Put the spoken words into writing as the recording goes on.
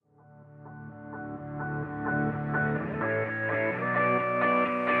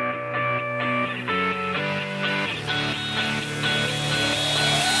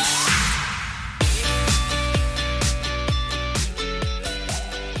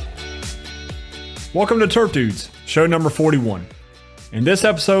Welcome to Turf Dudes, show number 41. In this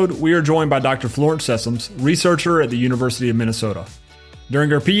episode, we are joined by Dr. Florence Sessoms, researcher at the University of Minnesota. During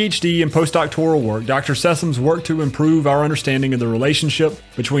her PhD and postdoctoral work, Dr. Sessoms worked to improve our understanding of the relationship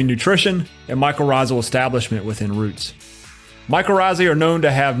between nutrition and mycorrhizal establishment within roots. Mycorrhizae are known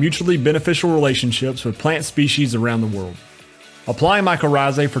to have mutually beneficial relationships with plant species around the world. Applying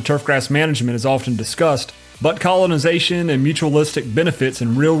mycorrhizae for turfgrass management is often discussed, but colonization and mutualistic benefits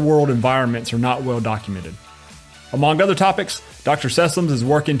in real-world environments are not well documented. Among other topics, Dr. Sessoms is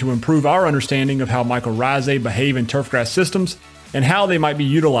working to improve our understanding of how mycorrhizae behave in turfgrass systems and how they might be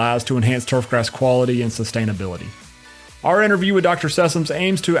utilized to enhance turfgrass quality and sustainability. Our interview with Dr. Sessoms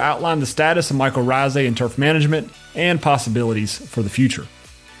aims to outline the status of mycorrhizae in turf management and possibilities for the future.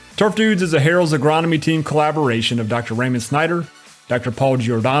 Turf Dudes is a Harold's Agronomy Team collaboration of Dr. Raymond Snyder, Dr. Paul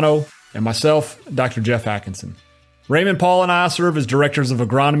Giordano, and myself, Dr. Jeff Atkinson. Raymond, Paul, and I serve as directors of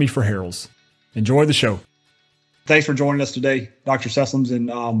agronomy for Harold's. Enjoy the show. Thanks for joining us today, Dr. Sessoms. And,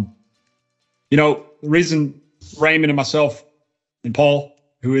 the reason Raymond and myself and Paul,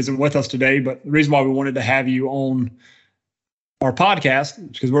 who isn't with us today, but the reason why we wanted to have you on our podcast is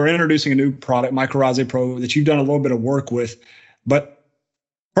because we're introducing a new product, Mycorrhizae Pro, that you've done a little bit of work with. But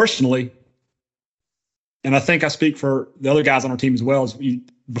personally, and I think I speak for the other guys on our team as well, is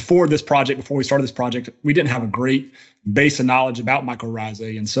before we started this project, we didn't have a great base of knowledge about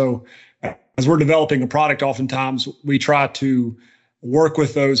mycorrhizae. And so as we're developing a product, oftentimes we try to work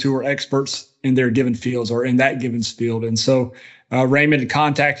with those who are experts in their given fields or in that given field. And so Raymond had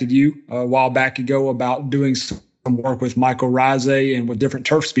contacted you a while back ago about doing some work with mycorrhizae and with different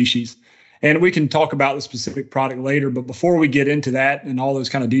turf species. And we can talk about the specific product later. But before we get into that and all those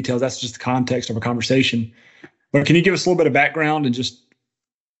kind of details, that's just the context of a conversation. But can you give us a little bit of background and just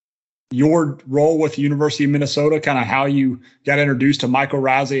your role with the University of Minnesota, kind of how you got introduced to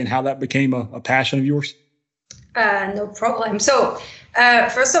mycorrhizae and how that became a passion of yours? No problem. So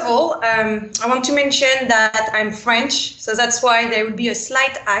first of all, I want to mention that I'm French, so that's why there will be a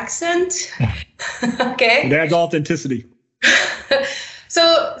slight accent. Okay. That's authenticity.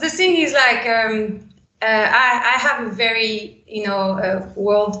 So the thing is, like, I have a very,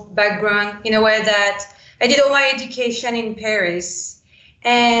 world background in a way that I did all my education in Paris.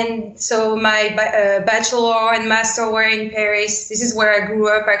 And so my bachelor and master were in Paris. This is where I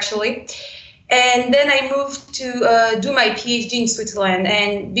grew up, actually. And then I moved to do my PhD in Switzerland.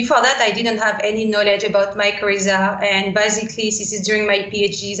 And before that, I didn't have any knowledge about mycorrhiza. And basically, this is during my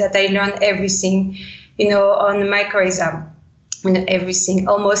PhD that I learned everything, on mycorrhiza. Everything,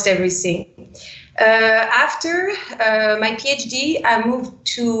 almost everything. After my PhD, I moved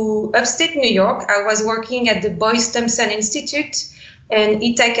to upstate New York. I was working at the Boyce Thompson Institute in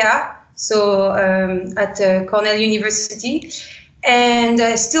Ithaca, so at Cornell University, and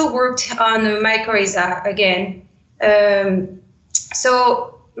I still worked on mycorrhiza again.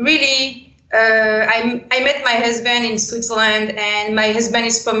 So really, I met my husband in Switzerland, and my husband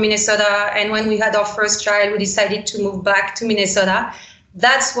is from Minnesota. And when we had our first child, we decided to move back to Minnesota.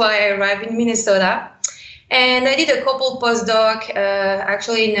 That's why I arrived in Minnesota. And I did a couple postdoc,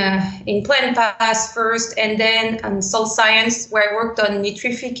 actually in plant paths first, and then on soil science, where I worked on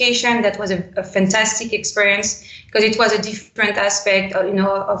nitrification. That was a fantastic experience because it was a different aspect,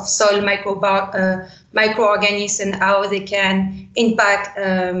 of soil microorganisms and how they can impact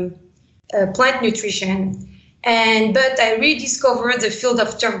plant nutrition. But I rediscovered the field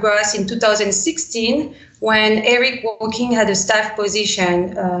of turfgrass in 2016 when Eric Walking had a staff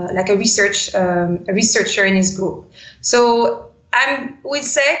position, like a researcher in his group. So I would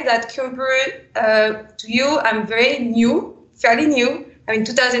say that compared to you, I'm fairly new. I mean,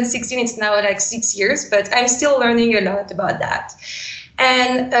 2016, it's now like 6 years, but I'm still learning a lot about that.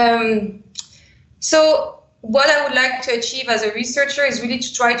 And so what I would like to achieve as a researcher is really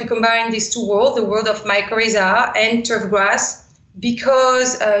to try to combine these two worlds, the world of mycorrhiza and turfgrass,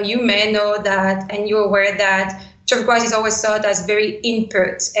 because you may know that, and you're aware that turfgrass is always thought as very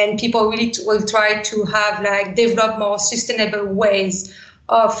input, and people really will try to have develop more sustainable ways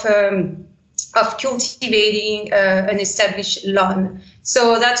of cultivating an established lawn.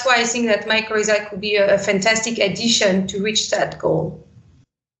 So that's why I think that mycorrhiza could be a fantastic addition to reach that goal.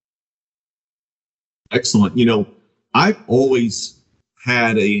 Excellent. I've always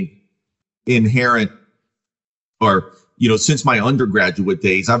had a inherent, since my undergraduate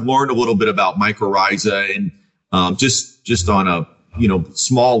days, I've learned a little bit about mycorrhiza and just on a,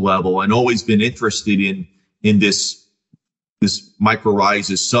 small level, and always been interested in this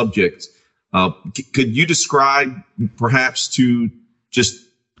mycorrhiza subject. Could you describe perhaps to just,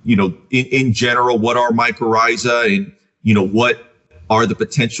 in general, what are mycorrhiza and, what are the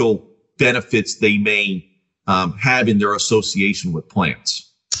potential benefits they may have in their association with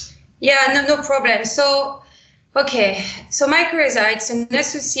plants. Yeah, no problem. So mycorrhiza, it's an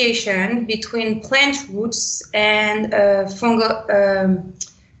association between plant roots and a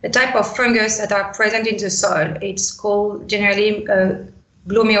type of fungus that are present in the soil. It's called generally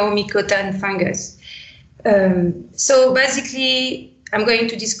glomeromycotan fungus. So basically, I'm going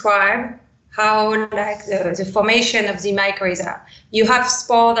to describe how the formation of the mycorrhiza. You have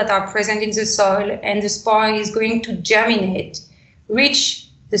spores that are present in the soil, and the spore is going to germinate, reach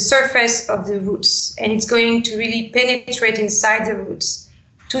the surface of the roots, and it's going to really penetrate inside the roots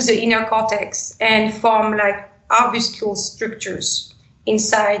to the inner cortex and form arbuscule structures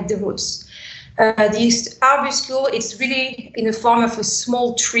inside the roots. This arbuscule, it's really in the form of a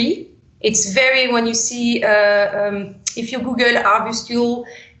small tree. It's when you see, if you Google arbuscule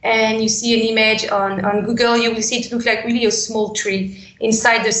and you see an image on Google, you will see it look like really a small tree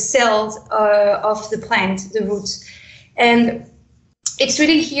inside the cells of the plant, the roots. And it's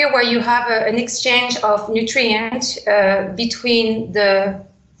really here where you have an exchange of nutrients between the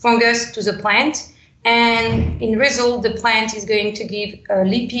fungus to the plant. And in result, the plant is going to give a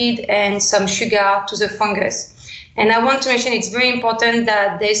lipid and some sugar to the fungus. And I want to mention it's very important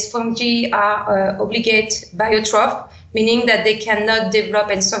that these fungi are obligate biotroph, meaning that they cannot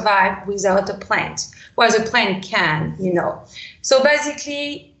develop and survive without a plant, whereas a plant can, So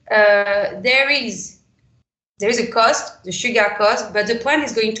basically, there is a cost, the sugar cost, but the plant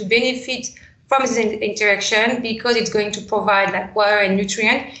is going to benefit from this interaction because it's going to provide water and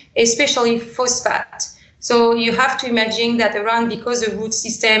nutrient, especially phosphate. So you have to imagine that because the root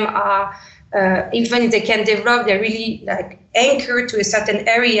system are, even if they can develop, they're really anchored to a certain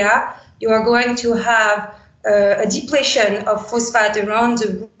area, you are going to have a depletion of phosphate around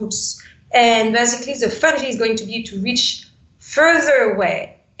the roots. And basically the fungi is going to be to reach further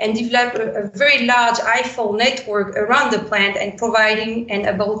away and develop a very large hyphal network around the plant and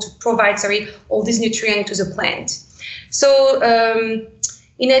able to provide all these nutrients to the plant. So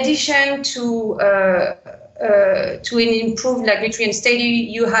in addition to an improved nutrient study,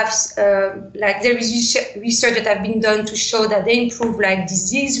 you have there is research that have been done to show that they improve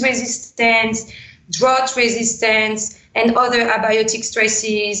disease resistance, drought resistance, and other abiotic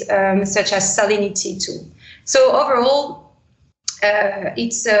stresses such as salinity too. So overall,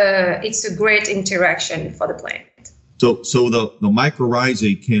 it's a great interaction for the plant. So the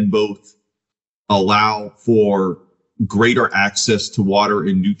mycorrhizae can both allow for greater access to water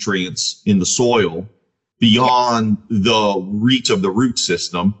and nutrients in the soil beyond the reach of the root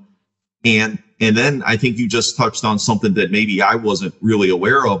system. And then I think you just touched on something that maybe I wasn't really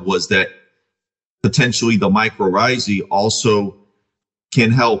aware of, was that potentially the mycorrhizae also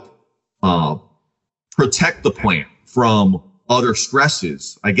can help protect the plant from other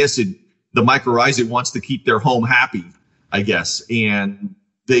stresses. I guess the mycorrhizae wants to keep their home happy, I guess, and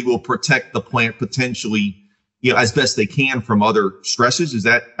they will protect the plant potentially, as best they can from other stresses. Is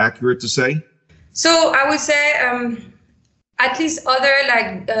that accurate to say? So I would say at least other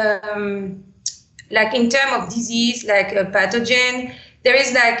in terms of disease, a pathogen, there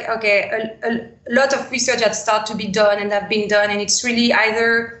is a lot of research that start to be done and have been done, and it's really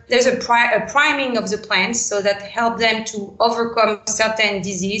either there's a priming of the plants so that help them to overcome certain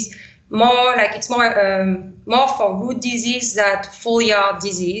disease. It's more for root disease than foliar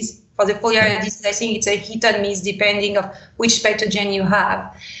disease. For the foliar disease, I think it's a hit and miss depending of which pathogen you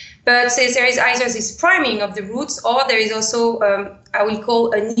have. But since there is either this priming of the roots, or there is also I will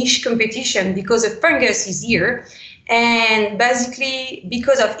call a niche competition, because the fungus is here. And basically,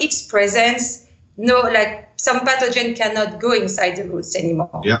 because of its presence, some pathogen cannot go inside the roots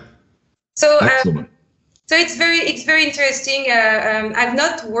anymore. Yeah. So, so it's very interesting. I've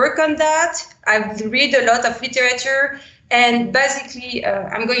not worked on that. I've read a lot of literature, and basically,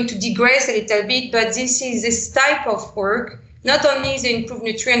 I'm going to digress a little bit. But this type of work not only is the improved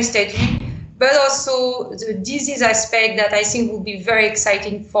nutrient study, but also the disease aspect that I think will be very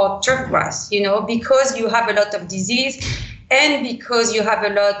exciting for turfgrass, because you have a lot of disease and because you have a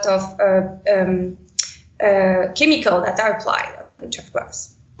lot of chemicals that are applied on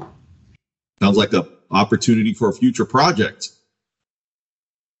turfgrass. Sounds like an opportunity for a future project.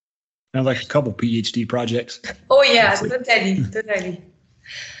 Sounds like a couple PhD projects. Oh yeah, totally.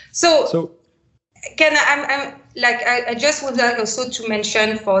 So I just would like also to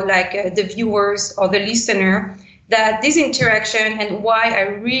mention for the viewers or the listener that this interaction and why I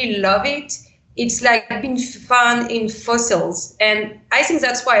really love it, it's been found in fossils. And I think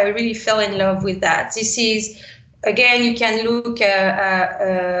that's why I really fell in love with that. This is, again, you can look,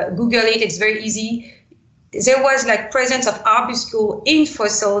 Google it, it's very easy. There was presence of arbuscule in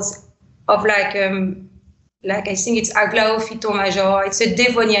fossils of like I think it's Aglaophyton major. It's a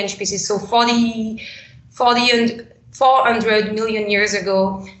Devonian species, so 400 million years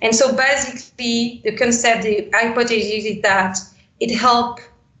ago. And so basically the concept, the hypothesis is that it helped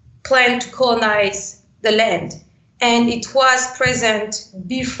plant to colonize the land. And it was present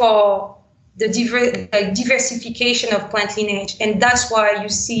before the diversification of plant lineage. And that's why you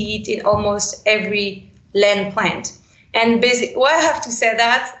see it in almost every land plant. And why I have to say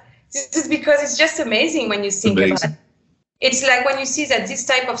that, this is because it's just amazing when you think about it. It's like when you see that this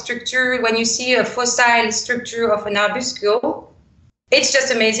type of structure, when you see a fossil structure of an arbuscule, it's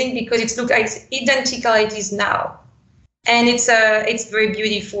just amazing because it looks like it's identical it is now. And it's very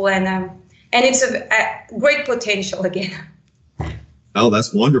beautiful and it's a great potential again. Oh,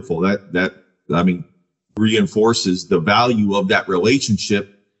 that's wonderful. That reinforces the value of that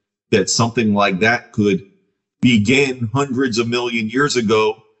relationship, that something like that could begin hundreds of million years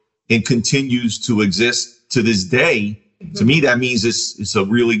ago and continues to exist to this day. Mm-hmm. To me, that means it's a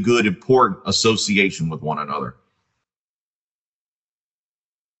really good, important association with one another.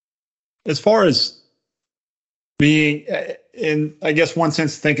 As far as being, in I guess one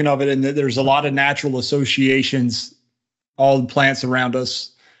sense, thinking of it, and there's a lot of natural associations, all the plants around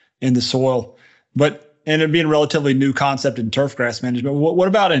us in the soil, and it being a relatively new concept in turfgrass management. What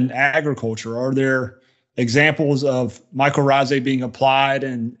about in agriculture? Are there examples of mycorrhizae being applied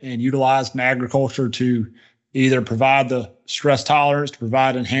and utilized in agriculture to either provide the stress tolerance, to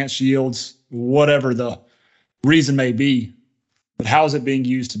provide enhanced yields, whatever the reason may be? But how is it being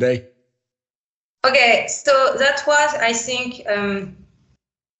used today? Okay, so that was, I think,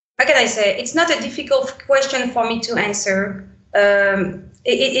 how can I say? It's not a difficult question for me to answer.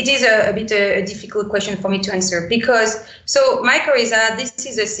 It is a bit a difficult question for me to answer because, so mycorrhiza, this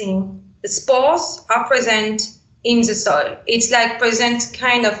is the thing. The spores are present in the soil. It's like present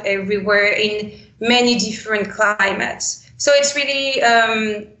kind of everywhere in many different climates. So it's really,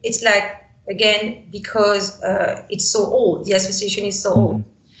 it's like, again, because it's so old, the association is so old.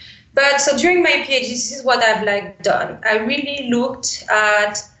 But so during my PhD, this is what I've done. I really looked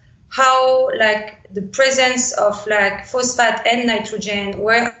at how the presence of phosphate and nitrogen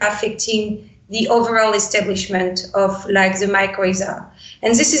were affecting the overall establishment of the mycorrhiza.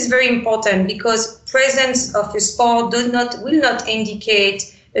 And this is very important because presence of a spore will not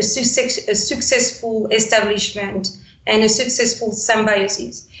indicate a successful establishment and a successful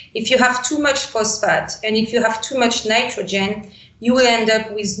symbiosis. If you have too much phosphate and if you have too much nitrogen, you will end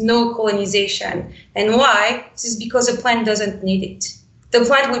up with no colonization. And why? This is because the plant doesn't need it. The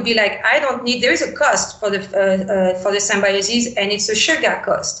plant will be I don't need, there is a cost for the symbiosis, and it's a sugar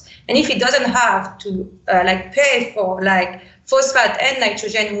cost. And if it doesn't have to pay for phosphate and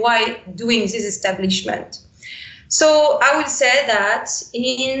nitrogen, why doing this establishment? So I would say that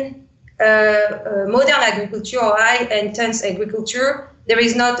in modern agriculture or high intense agriculture, there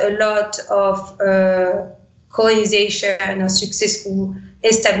is not a lot of colonization or successful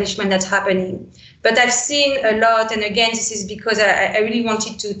establishment that's happening. But I've seen a lot, and again, this is because I really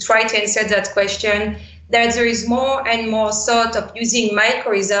wanted to try to answer that question, that there is more and more thought of using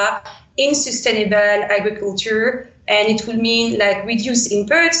mycorrhiza in sustainable agriculture, and it will mean reduced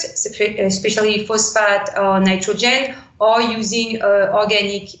inputs, especially phosphate or nitrogen, or using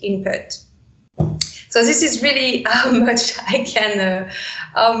organic input. So this is really how much I can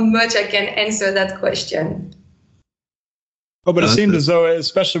answer that question. Oh, but it seems as though,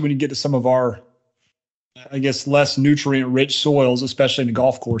 especially when you get to some of our, I guess, less nutrient-rich soils, especially in a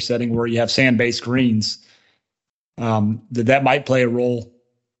golf course setting where you have sand-based greens, that might play a role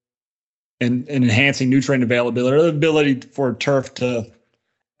in enhancing nutrient availability, or the ability for turf to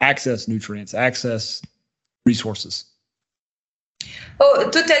access nutrients, access resources.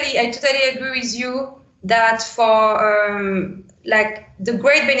 Oh, totally. I totally agree with you that for the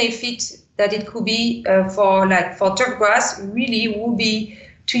great benefit that it could be for turf grass really would be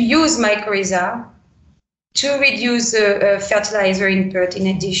to use mycorrhiza to reduce fertilizer input in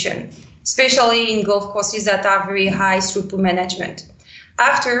addition, especially in golf courses that are very high throughput management.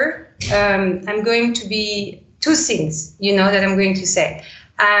 After, I'm going to be two things, that I'm going to say.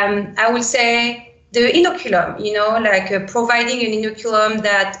 I will say the inoculum, providing an inoculum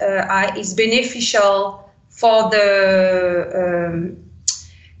that is beneficial for the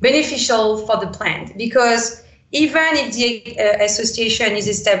plant, because even if the association is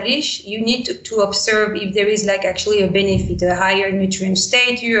established, you need to observe if there is actually a benefit, a higher nutrient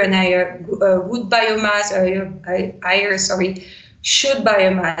stature, and higher root biomass, or higher shoot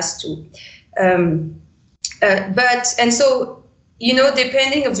biomass too. And so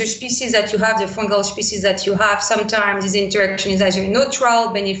depending of the species that you have, the fungal species that you have, sometimes this interaction is either neutral,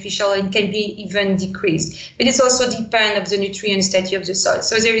 beneficial, and can be even decreased. But it also depends on the nutrient status of the soil.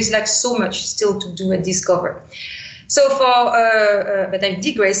 So there is like so much still to do and discover. So but I'm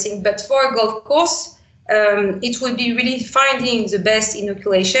digressing, but for a golf course, it will be really finding the best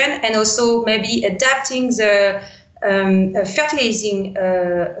inoculation and also maybe adapting the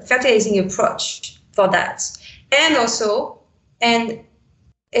fertilizing approach for that. And also, and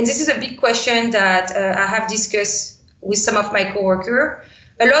this is a big question that I have discussed with some of my coworkers.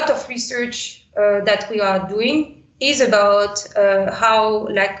 A lot of research that we are doing is about how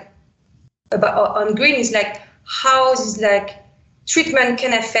on green is like how this treatment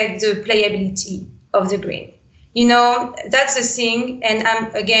can affect the playability of the green. That's the thing, and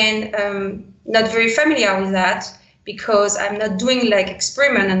I'm again not very familiar with that because I'm not doing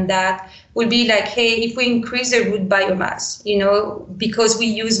experiment on that. Will be hey, if we increase the root biomass, because we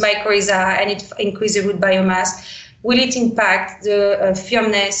use mycorrhiza and it increase the root biomass, will it impact the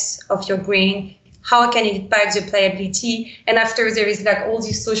firmness of your grain? How can it impact the playability? And after there is all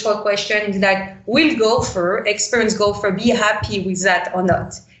these social questions will experienced golfer be happy with that or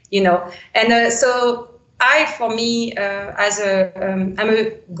not? And so I'm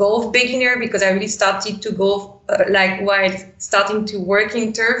a golf beginner because I really started to golf while starting to work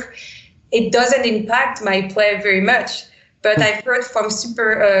in turf. It doesn't impact my play very much, but I've heard from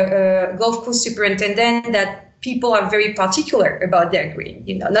golf course superintendent that people are very particular about their green,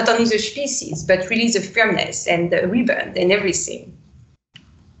 not only the species, but really the firmness and the rebound and everything.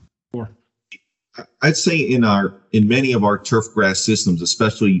 Sure. I'd say in many of our turf grass systems,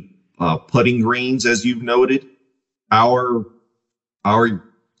 especially putting greens, as you've noted, our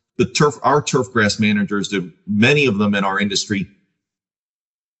turf grass managers, many of them in our industry,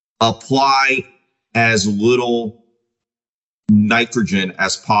 apply as little nitrogen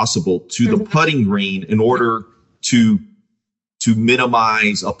as possible to the putting green in order to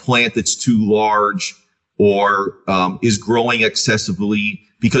minimize a plant that's too large or is growing excessively,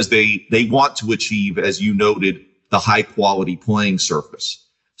 because they want to achieve, as you noted, the high quality playing surface.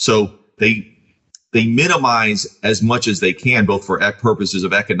 So they minimize as much as they can, both for purposes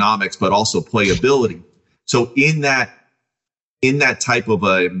of economics, but also playability. So in that type of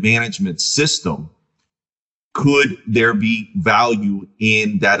a management system, could there be value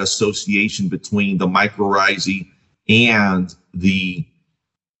in that association between the mycorrhizae and the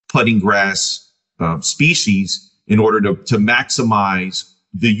putting grass species in order to maximize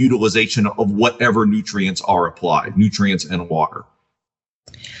the utilization of whatever nutrients are applied, nutrients and water?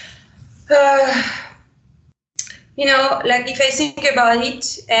 If I think about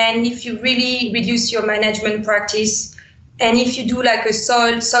it, and if you really reduce your management practice, and if you do a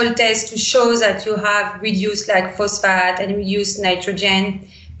soil test to show that you have reduced phosphate and reduced nitrogen,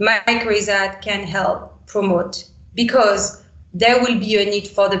 mycorrhiza can help promote, because there will be a need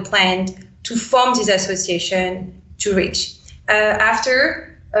for the plant to form this association to reach.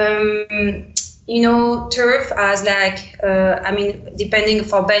 Turf has depending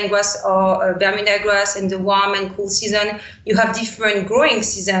for bendgrass or Bermuda grass in the warm and cool season, you have different growing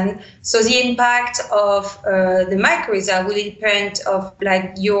season. So the impact of the mycorrhiza will depend of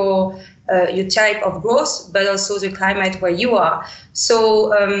your type of growth, but also the climate where you are.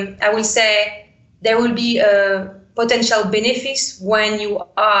 So I will say there will be a potential benefits when you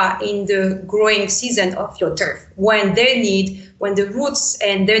are in the growing season of your turf, when the roots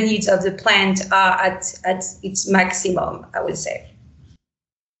and the needs of the plant are at its maximum, I would say.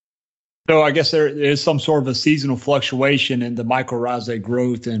 So I guess there is some sort of a seasonal fluctuation in the mycorrhizae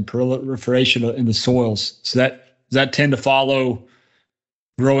growth and proliferation in the soils. So does that tend to follow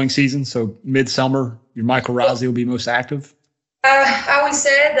growing season? So midsummer, your mycorrhizae will be most active? I would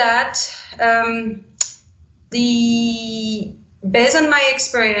say that based on my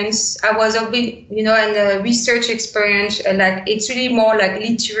experience, I was a bit, and the research experience, it's really more like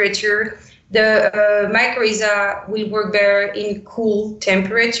literature. The mycorrhiza will work better in cool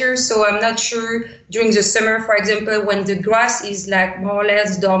temperatures. So I'm not sure during the summer, for example, when the grass is more or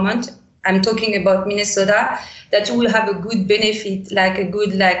less dormant, I'm talking about Minnesota, that you will have a good benefit,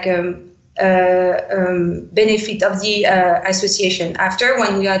 benefit of the association. After,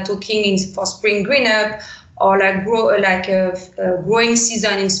 when we are talking for spring green up, or growing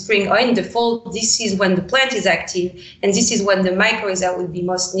season in spring or in the fall, this is when the plant is active, and this is when the mycorrhiza will be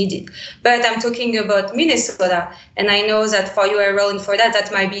most needed. But I'm talking about Minnesota, and I know that for URL and for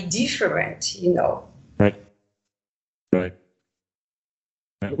that might be different, Right.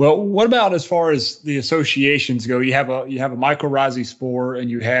 Well, what about as far as the associations go? You have a mycorrhizae spore and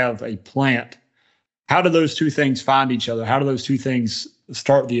you have a plant. how do those two things find each other? How do those two things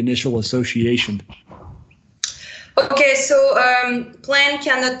start the initial association? Okay, so plant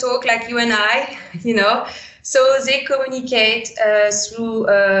cannot talk like you and I, so they communicate through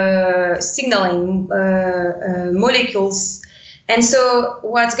signaling molecules. And so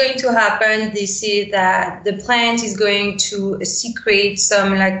what's going to happen, they see that the plant is going to secrete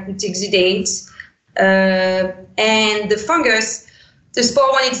some like exudates, and the fungus, the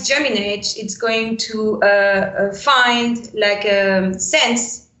spore, when it germinates, it's going to find like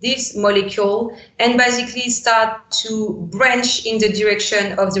sense this molecule and basically start to branch in the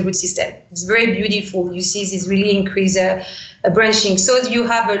direction of the root system. It's very beautiful. You see this really increase branching. So you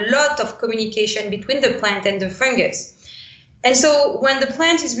have a lot of communication between the plant and the fungus. And so when the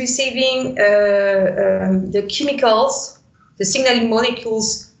plant is receiving the chemicals, the signaling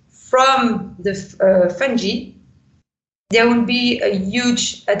molecules from the fungi, there will be a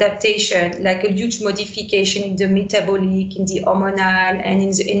huge adaptation, like a huge modification in the metabolic, in the hormonal, and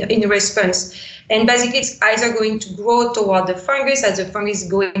in response. And basically, it's either going to grow toward the fungus, as the fungus is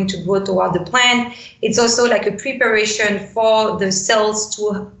going to grow toward the plant. It's also like a preparation for the cells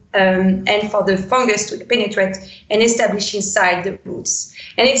to and for the fungus to penetrate and establish inside the roots.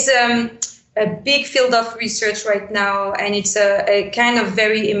 And it's a big field of research right now, and it's a kind of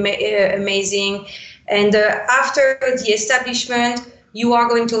very amazing. And after the establishment, you are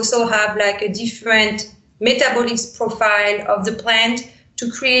going to also have like a different metabolic profile of the plant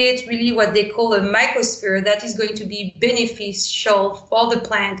to create really what they call a mycosphere that is going to be beneficial for the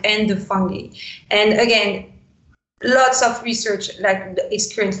plant and the fungi. And again, lots of research like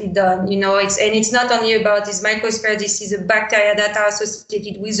is currently done, it's not only about this mycosphere. This is a bacteria that are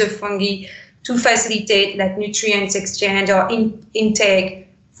associated with the fungi to facilitate like nutrients exchange or intake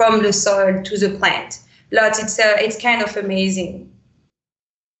from the soil to the plant. It's kind of amazing.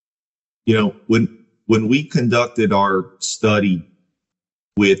 When we conducted our study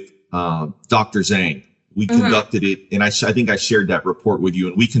with Dr. Zhang, we conducted it, and I think I shared that report with you,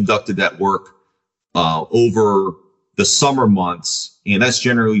 and we conducted that work over the summer months, and that's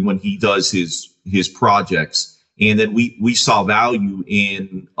generally when he does his projects. And then we saw value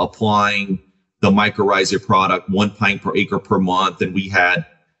in applying the mycorrhiza product, 1 pint per acre per month, and we had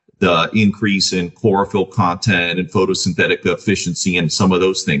the increase in chlorophyll content and photosynthetic efficiency and some of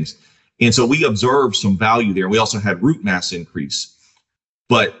those things. And so we observed some value there. We also had root mass increase.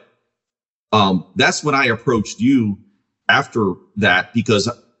 But that's when I approached you after that, because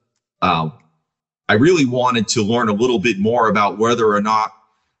I really wanted to learn a little bit more about whether or not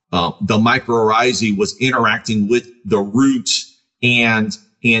the mycorrhizae was interacting with the roots, and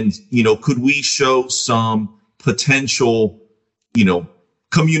could we show some potential,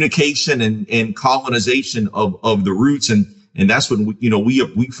 communication and colonization of the roots. And that's when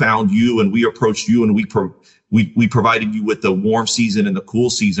we found you, and we approached you, and we provided you with the warm season and the cool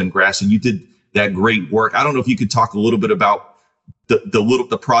season grass, and you did that great work. I don't know if you could talk a little bit about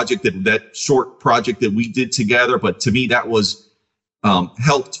the project, that short project that we did together, but to me that was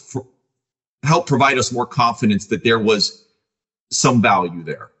helped provide us more confidence that there was some value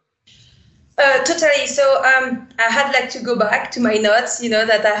there. Totally. So I had like to go back to my notes,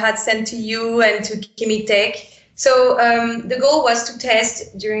 that I had sent to you and to Chemitech. So the goal was to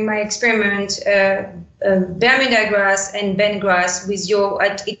test during my experiment Bermuda grass and bent grass with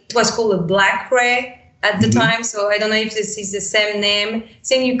it was called a black ray at the time. So I don't know if this is the same name.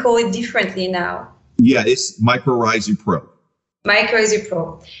 Saying you call it differently now. Yeah, it's Mycorrhizae Pro. Mycorrhizae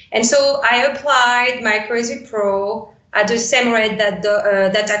Pro. And so I applied Mycorrhizae Pro at the same rate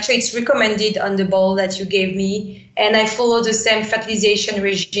that actually it's recommended on the ball that you gave me. And I followed the same fertilization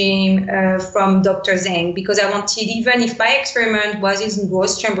regime from Dr. Zhang, because I wanted, even if my experiment was in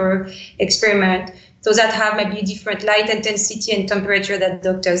growth chamber experiment, so that have maybe different light intensity and temperature than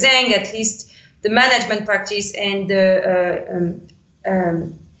Dr. Zhang, at least the management practice and the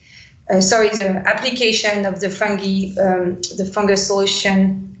application of the fungi, the fungus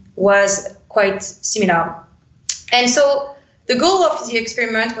solution was quite similar. And so the goal of the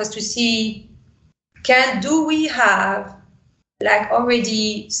experiment was to see, do we have like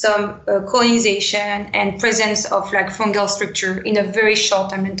already some colonization and presence of like fungal structure in a very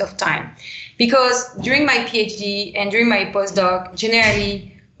short amount of time? Because during my PhD and during my postdoc,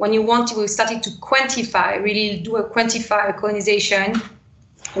 generally, when you want to start to quantify, really do a quantify colonization,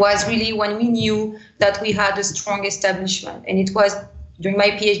 was really when we knew that we had a strong establishment. And it was during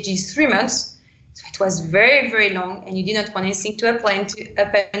my PhD 3 months. So it was very, very long, and you did not want anything to happen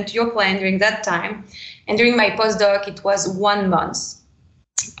to your plant during that time. And during my postdoc, it was 1 month.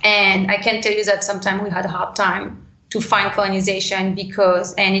 And I can tell you that sometimes we had a hard time to find colonization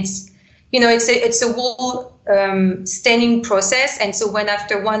it's a whole staining process. And so when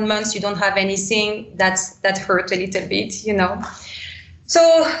after 1 month you don't have anything, that hurt a little bit,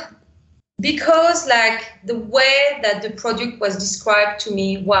 So because like the way that the product was described to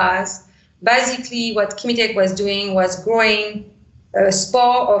me was basically what Kimitec was doing was growing a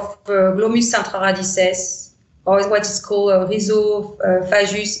spore of Glomus centroradices, or what is called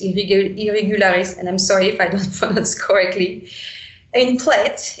Rhizophagus irregularis, and I'm sorry if I don't pronounce correctly, in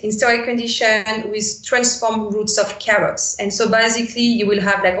plate, in sterile condition with transformed roots of carrots. And so basically you will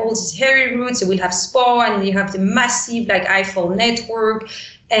have like all these hairy roots, you will have spore, and you have the massive like hyphal network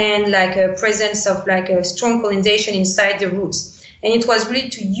and like a presence of like a strong colonization inside the roots. And it was really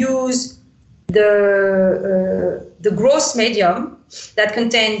to use the growth medium that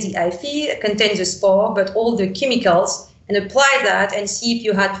contains the hyphae, contains the spore, but all the chemicals, and apply that and see if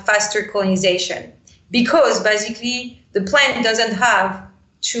you had faster colonization. Because basically the plant doesn't have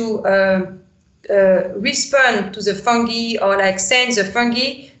to respond to the fungi or like send the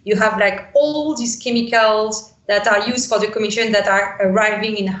fungi. You have like all these chemicals that are used for the commission that are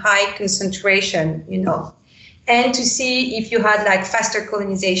arriving in high concentration, and to see if you had like faster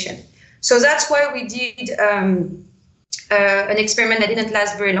colonization. So that's why we did an experiment that didn't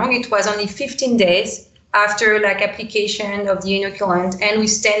last very long. It was only 15 days after like application of the inoculant, and we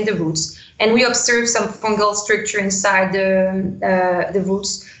stained the roots. And we observed some fungal structure inside the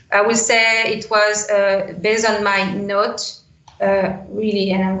roots. I will say it was based on my note,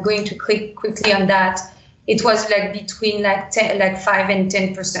 really, and I'm going to click quickly on that. It was like between like 5 and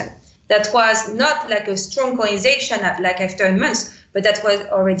 10%. That was not like a strong colonization like after a month, but that was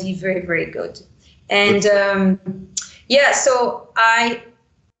already very, very good. And so I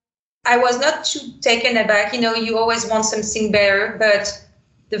was not too taken aback. You always want something better, but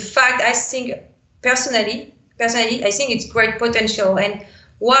the fact, I think, personally, I think it's great potential. And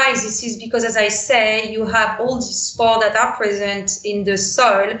why this is because, as I say, you have all these spores that are present in the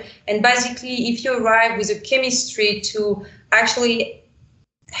soil. And basically, if you arrive with a chemistry to actually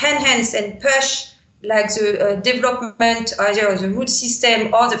enhance and push like the development either of the root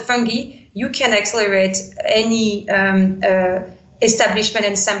system or the fungi, you can accelerate any establishment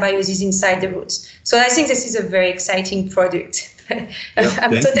and symbiosis inside the roots. So I think this is a very exciting product.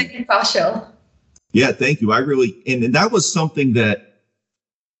 I'm totally partial. Yeah, thank you. And that was something that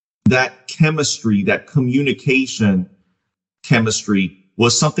chemistry, that communication chemistry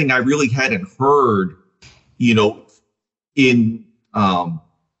was something I really hadn't heard, in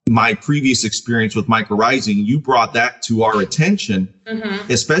my previous experience with mycorrhizing. You brought that to our attention,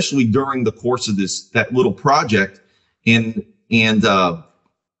 especially during the course of that little project. And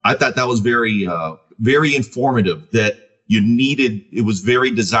I thought that was very, very informative, that it was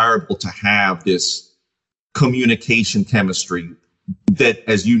very desirable to have this communication chemistry that,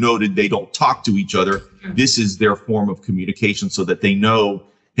 as you noted, they don't talk to each other. This is their form of communication so that they know,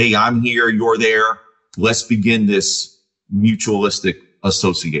 hey, I'm here, you're there. Let's begin this mutualistic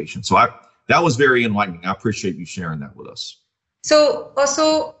association. So that was very enlightening. I appreciate you sharing that with us. So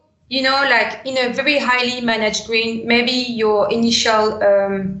also, like in a very highly managed green, maybe your initial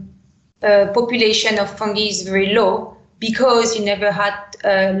population of fungi is very low because you never had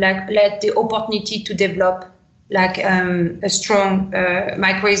the opportunity to develop like a strong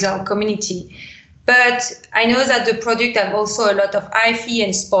mycorrhizal community. But I know that the product have also a lot of hyphae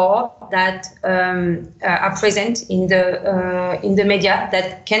and spore that are present in the media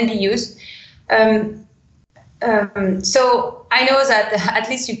that can be used. So I know that at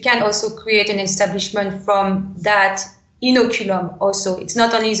least you can also create an establishment from that inoculum also. It's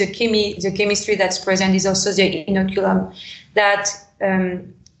not only the chemistry that's present, it's also the inoculum that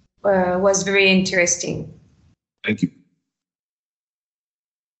was very interesting. Thank you.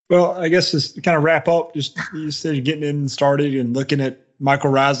 Well, I guess just to kind of wrap up, you said you're getting in started and looking at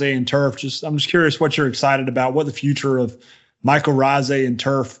mycorrhizae and turf. I'm just curious what you're excited about, what the future of mycorrhizae and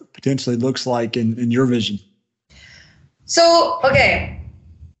turf potentially looks like in your vision. So, okay,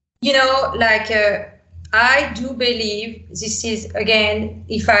 I do believe this is, again,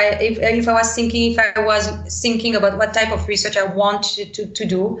 if I was thinking about what type of research I want to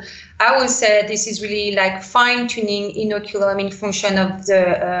do, I would say this is really like fine-tuning inoculum in function of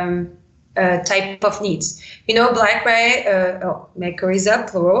the type of needs. Black-ray, mycorrhiza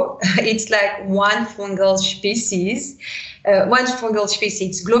plural, it's like one fungal species.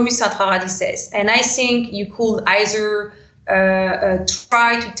 It's Glomus centroradices. And I think you could either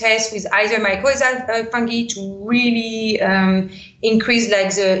try to test with either mycorrhizal fungi to really increase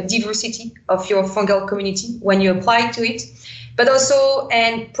like the diversity of your fungal community when you apply to it, but also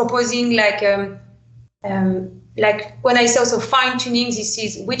and proposing like like when I say also fine tuning, this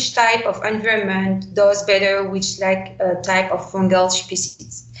is which type of environment does better, which like type of fungal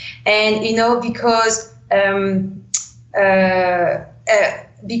species. And, because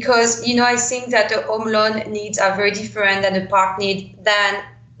I think that the home lawn needs are very different than the park need than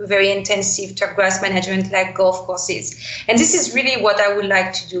very intensive turf grass management like golf courses. And this is really what I would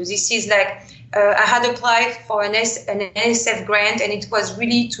like to do. This is like, I had applied for an NSF grant, and it was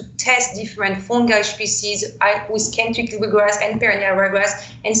really to test different fungal species with Kentucky ryegrass and perennial ryegrass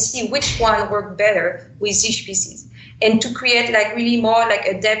and see which one worked better with each species, and to create like really more like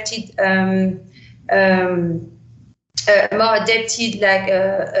adapted,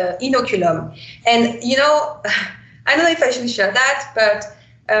 inoculum. And I don't know if I should share that, but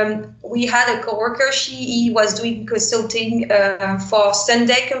we had a coworker. He was doing consulting for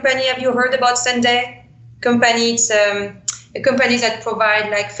Sunday Company. Have you heard about Sunday Company? It's a company that provide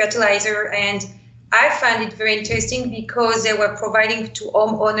like fertilizer, and I find it very interesting because they were providing to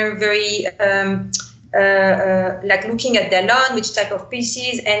homeowner very like looking at their lawn, which type of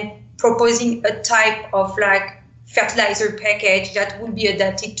species, and proposing a type of like fertilizer package that would be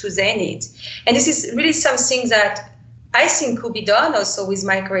adapted to their needs. And this is really something that I think could be done also with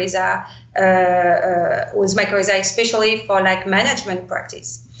mycorrhiza, especially for like management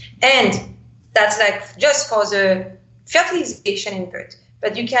practice. And that's like just for the fertilization input.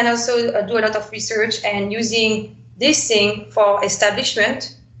 But you can also do a lot of research and using this thing for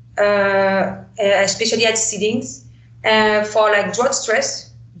establishment, especially at seedings, for like drought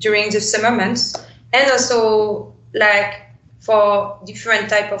stress during the summer months, and also like for different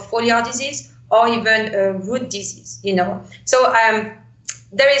type of foliar disease, or even root disease, So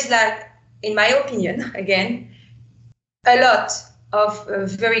there is like, in my opinion, again, a lot of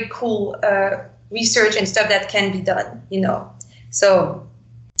very cool research and stuff that can be done, So,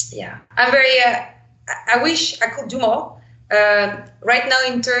 yeah, I'm very, I wish I could do more. Right now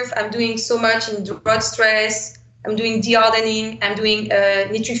in turf, I'm doing so much in drought stress. I'm doing dehardening, I'm doing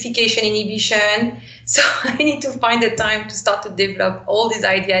nitrification inhibition. So I need to find the time to start to develop all these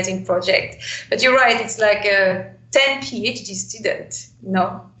ideas in project. But you're right, it's like a 10 PhD student,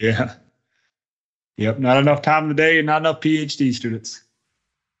 Yeah. Yep, not enough time in the day and not enough PhD students.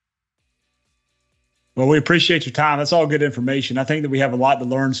 Well, we appreciate your time. That's all good information. I think that we have a lot to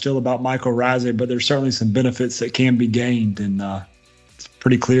learn still about mycorrhizae, but there's certainly some benefits that can be gained. And it's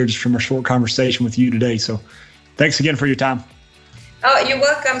pretty clear just from a short conversation with you today. So thanks again for your time. Oh, you're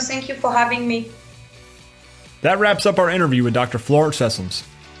welcome. Thank you for having me. That wraps up our interview with Dr. Florence Sessoms.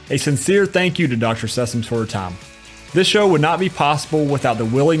 A sincere thank you to Dr. Sessoms for her time. This show would not be possible without the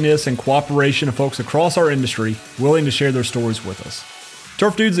willingness and cooperation of folks across our industry willing to share their stories with us.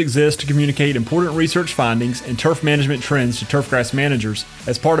 Turf Dudes exists to communicate important research findings and turf management trends to turfgrass managers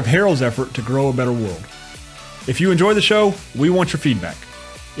as part of Harold's effort to grow a better world. If you enjoy the show, we want your feedback.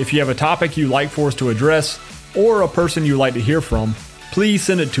 If you have a topic you'd like for us to address or a person you'd like to hear from, please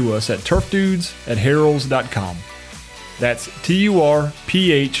send it to us at turfdudes@harolds.com. That's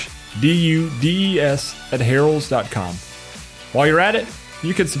TURPHDUDES@harolds.com. While you're at it,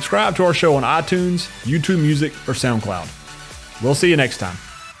 you can subscribe to our show on iTunes, YouTube Music, or SoundCloud. We'll see you next time.